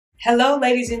Hello,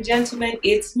 ladies and gentlemen,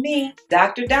 it's me,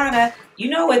 Dr. Donna.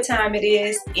 You know what time it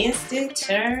is. Instant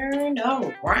turn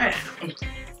around.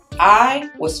 I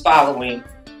was following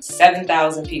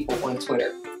 7,000 people on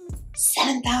Twitter.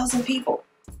 7,000 people.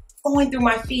 Going through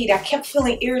my feed, I kept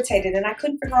feeling irritated and I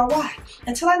couldn't figure out why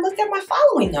until I looked at my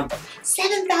following number.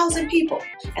 7,000 people.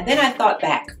 And then I thought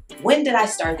back, when did I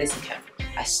start this account?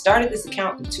 I started this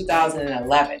account in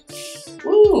 2011.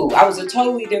 Ooh, I was a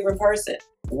totally different person.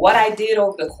 What I did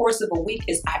over the course of a week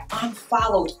is I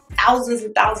unfollowed thousands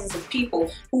and thousands of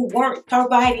people who weren't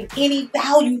providing any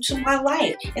value to my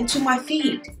life and to my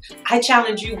feed. I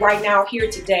challenge you right now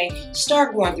here today,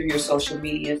 start going through your social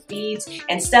media feeds.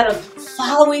 Instead of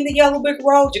following the yellow brick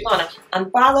road, you're gonna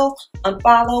unfollow,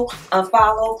 unfollow,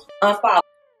 unfollow, unfollow.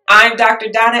 I'm Dr.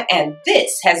 Donna, and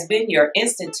this has been your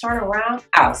instant turnaround.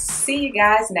 I'll see you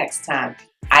guys next time.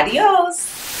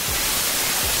 Adios.